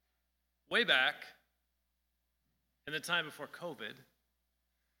way back in the time before COVID,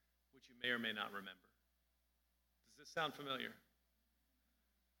 which you may or may not remember. Does this sound familiar?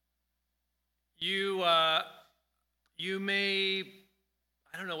 You may,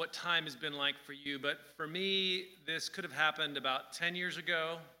 I don't know what time has been like for you, but for me, this could have happened about 10 years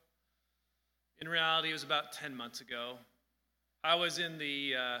ago. In reality, it was about 10 months ago. I was in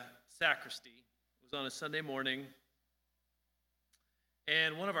the sacristy. It was on a Sunday morning.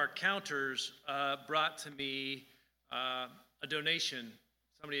 And one of our counters brought to me a donation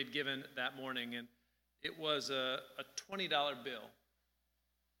somebody had given that morning. And it was a $20 bill.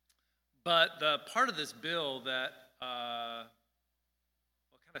 But the part of this bill that kind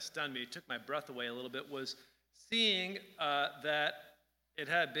of stunned me, took my breath away a little bit, was seeing that it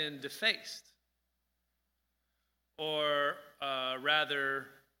had been defaced, or rather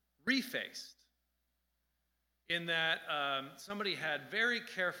refaced, in that somebody had very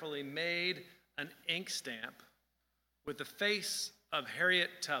carefully made an ink stamp with the face of Harriet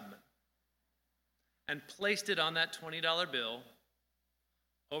Tubman and placed it on that $20 bill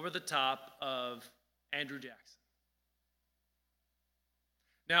over the top of Andrew Jackson.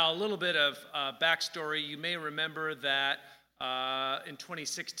 Now, a little bit of backstory. You may remember that in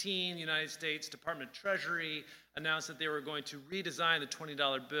 2016, the United States Department of Treasury announced that they were going to redesign the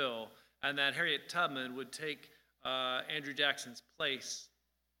 $20 bill and that Harriet Tubman would take Andrew Jackson's place.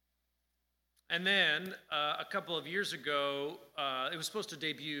 And then a couple of years ago, it was supposed to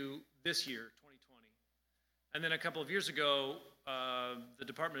debut this year, 2020. And then a couple of years ago, the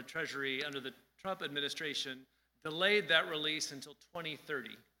Department of Treasury under the Trump administration delayed that release until 2030,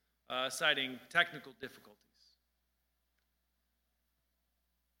 citing technical difficulties.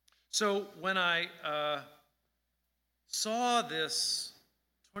 So when I saw this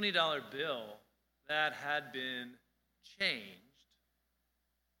 $20 bill that had been changed,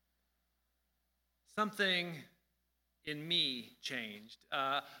 something in me changed.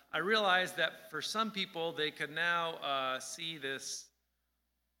 I realized that for some people, they could now see this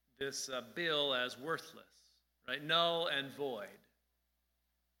bill as worthless, right? Null and void.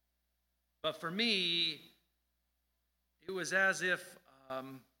 But for me, it was as if,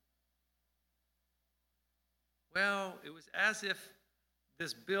 it was as if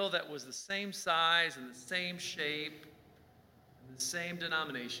this bill that was the same size and the same shape and the same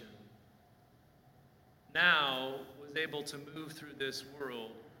denomination now was able to move through this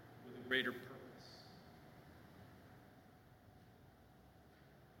world with a greater purpose.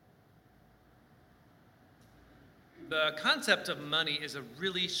 The concept of money is a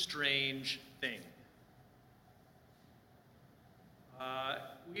really strange thing.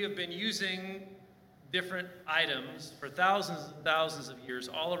 We have been using different items for thousands and thousands of years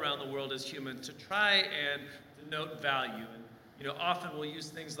all around the world as humans to try and denote value. And often we'll use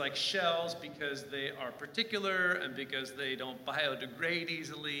things like shells because they are particular and because they don't biodegrade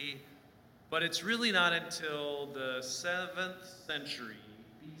easily. But it's really not until the 7th century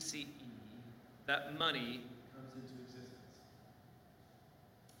BCE that money comes into existence.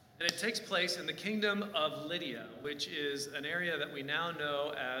 And it takes place in the kingdom of Lydia, which is an area that we now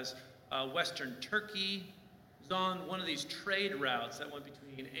know as Western Turkey. It was on one of these trade routes that went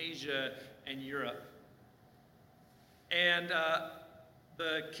between Asia and Europe. And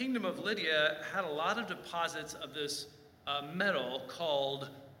the kingdom of Lydia had a lot of deposits of this metal called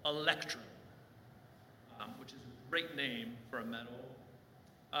electrum, which is a great name for a metal.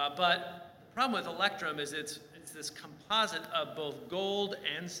 But the problem with electrum is it's this composite of both gold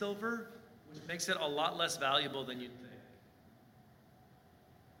and silver, which makes it a lot less valuable than you'd think.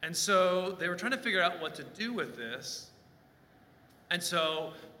 And so they were trying to figure out what to do with this. And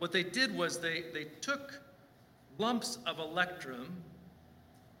so what they did was they took lumps of electrum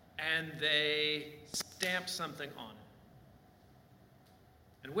and they stamped something on it.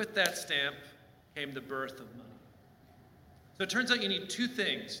 And with that stamp came the birth of money. So it turns out you need two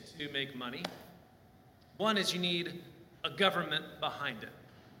things to make money. One is you need a government behind it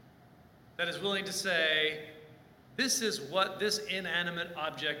that is willing to say, this is what this inanimate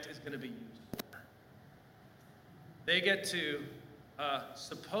object is going to be used for. They get to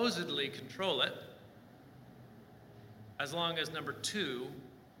supposedly control it, as long as, number two,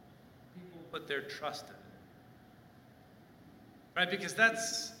 people put their trust in it. Right? Because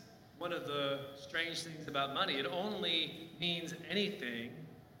that's one of the strange things about money. It only means anything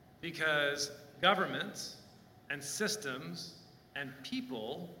because governments and systems and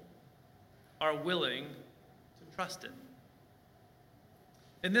people are willing to trust it.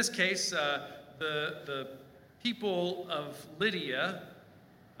 In this case, the people of Lydia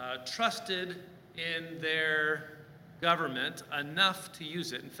trusted in their government enough to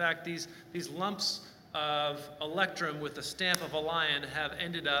use it. In fact, these lumps of electrum with the stamp of a lion have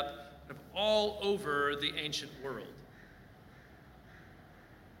ended up all over the ancient world.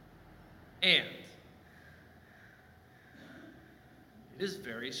 And it is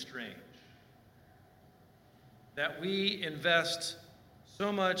very strange that we invest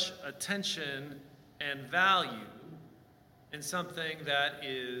so much attention and value in something that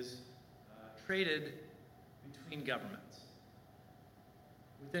is traded between governments,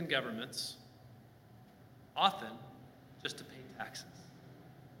 within governments, often just to pay taxes.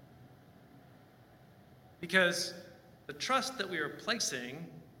 Because the trust that we are placing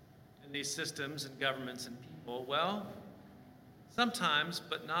in these systems and governments and people, well, sometimes,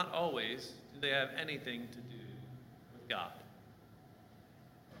 but not always, do they have anything to do with God.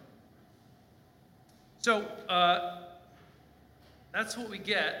 So that's what we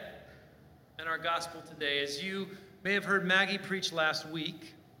get in our gospel today. As you may have heard Maggie preach last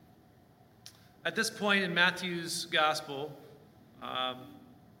week, at this point in Matthew's gospel,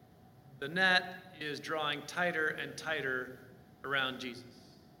 the net is drawing tighter and tighter around Jesus.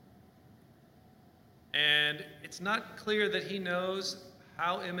 And it's not clear that he knows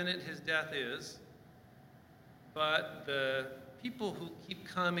how imminent his death is, but the people who keep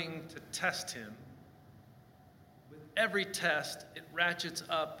coming to test him, with every test, it ratchets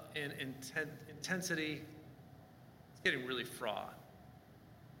up in intensity. It's getting really fraught.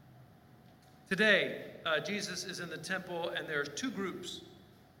 Today, Jesus is in the temple, and there's two groups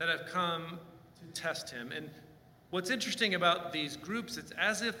that have come to test him. And what's interesting about these groups, it's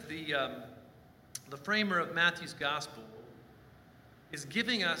as if the framer of Matthew's gospel is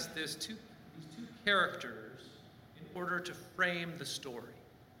giving us these two characters in order to frame the story.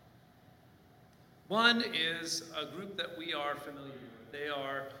 One is a group that we are familiar with. They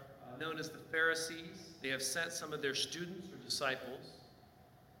are known as the Pharisees. They have sent some of their students or disciples.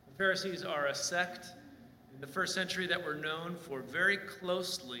 The Pharisees are a sect in the first century that were known for very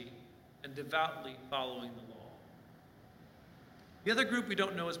closely and devoutly following the law. The other group we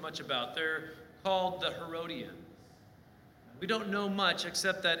don't know as much about. They're called the Herodians. We don't know much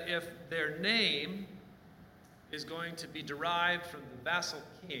except that if their name is going to be derived from the vassal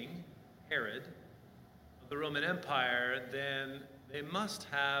king, Herod, of the Roman Empire, then they must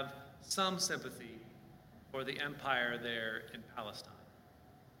have some sympathy for the empire there in Palestine.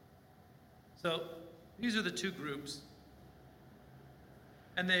 So these are the two groups.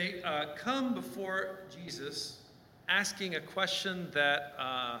 And they come before Jesus asking a question that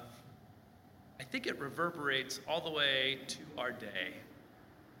I think it reverberates all the way to our day.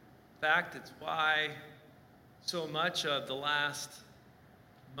 In fact, it's why so much of the last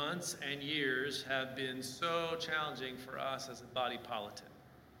months and years have been so challenging for us as a body politic.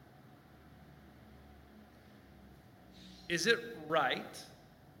 Is it right?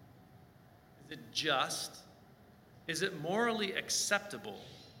 Is it just? Is it morally acceptable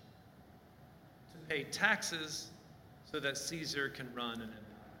to pay taxes so that Caesar can run an empire?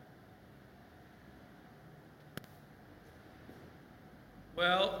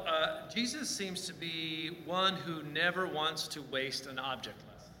 Well, Jesus seems to be one who never wants to waste an object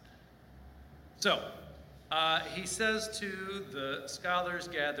lesson. So, he says to the scholars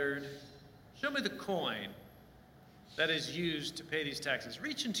gathered, "Show me the coin that is used to pay these taxes.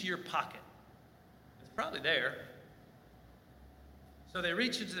 Reach into your pocket." It's probably there. So they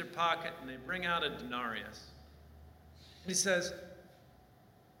reach into their pocket and they bring out a denarius. And he says,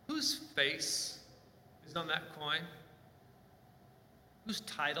 "Whose face is on that coin? Whose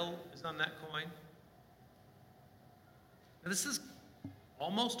title is on that coin?" Now, this is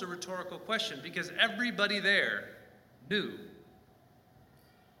almost a rhetorical question because everybody there knew.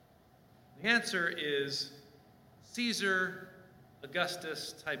 The answer is Caesar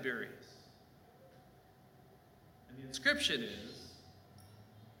Augustus Tiberius. And the inscription is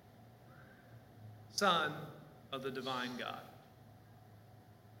Son of the Divine God.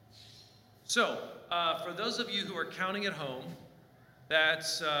 So, for those of you who are counting at home,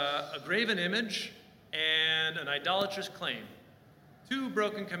 that's a graven image and an idolatrous claim. Two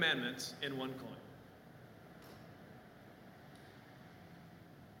broken commandments in one coin.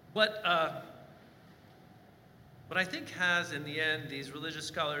 What I think has, in the end, these religious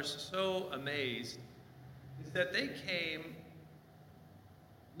scholars so amazed is that they came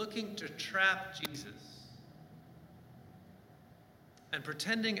looking to trap Jesus and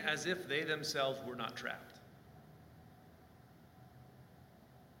pretending as if they themselves were not trapped.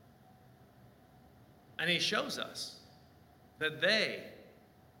 And he shows us that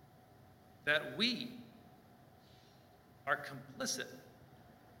we are complicit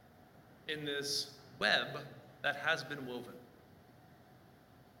in this web that has been woven.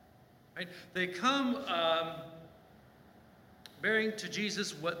 Right? They come bearing to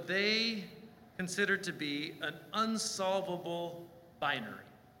Jesus what they consider to be an unsolvable binary.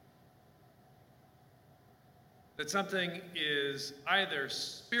 That something is either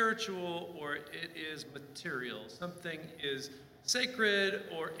spiritual or it is material. Something is sacred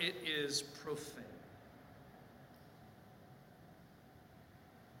or it is profane.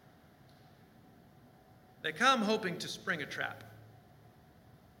 They come hoping to spring a trap.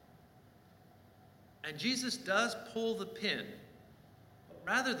 And Jesus does pull the pin, but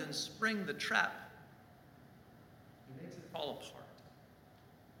rather than spring the trap, he makes it fall apart.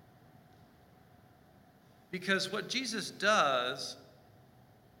 Because what Jesus does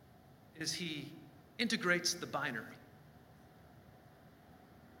is he integrates the binary.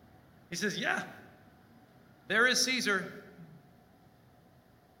 He says, yeah, there is Caesar,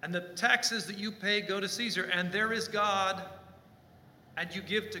 and the taxes that you pay go to Caesar, and there is God, and you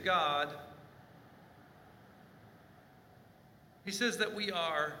give to God. He says that we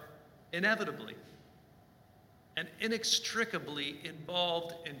are inevitably and inextricably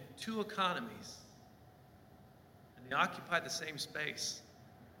involved in two economies, and they occupy the same space.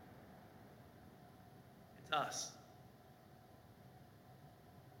 It's us.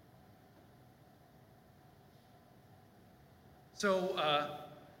 So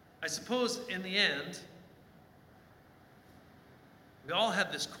I suppose in the end, we all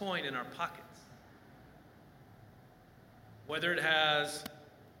have this coin in our pockets. Whether it has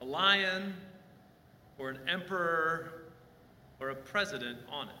a lion or an emperor or a president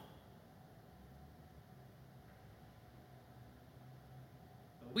on it.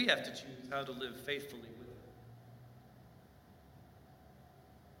 But we have to choose how to live faithfully with it.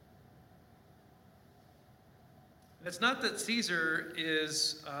 And it's not that Caesar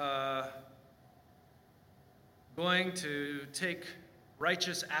is going to take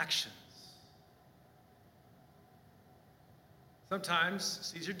righteous actions.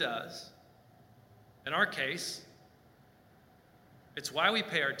 Sometimes Caesar does. In our case, it's why we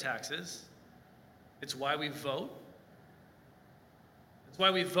pay our taxes. It's why we vote. It's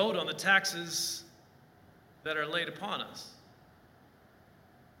why we vote on the taxes that are laid upon us.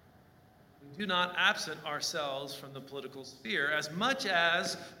 We do not absent ourselves from the political sphere as much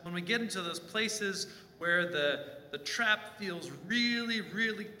as when we get into those places where the trap feels really,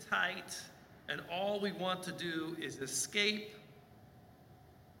 really tight and all we want to do is escape.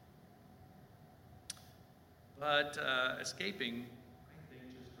 But escaping, I think,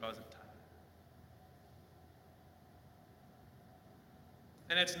 just draws it tight.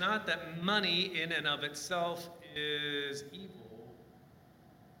 And it's not that money in and of itself is evil,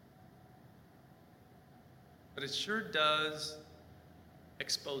 but it sure does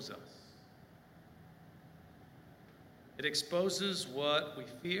expose us. It exposes what we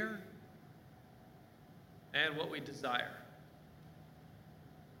fear and what we desire.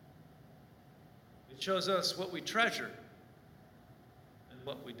 It shows us what we treasure and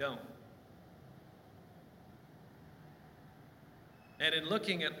what we don't. And in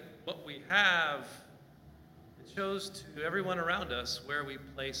looking at what we have, it shows to everyone around us where we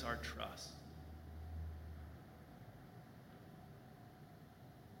place our trust.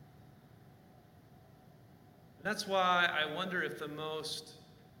 And that's why I wonder if the most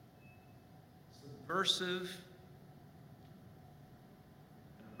subversive,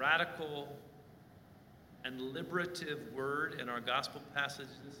 and radical, and liberative word in our gospel passage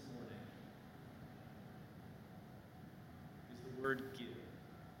this morning is the word give.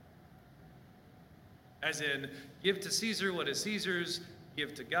 As in, give to Caesar what is Caesar's,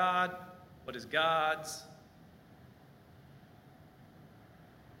 give to God what is God's.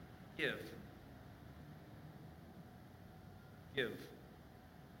 Give. Give.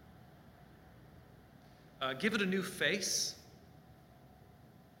 Give it a new face,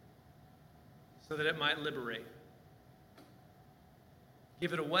 so that it might liberate.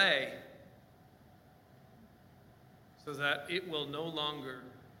 Give it away so that it will no longer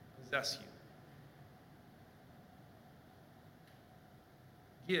possess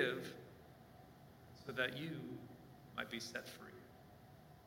you. Give so that you might be set free.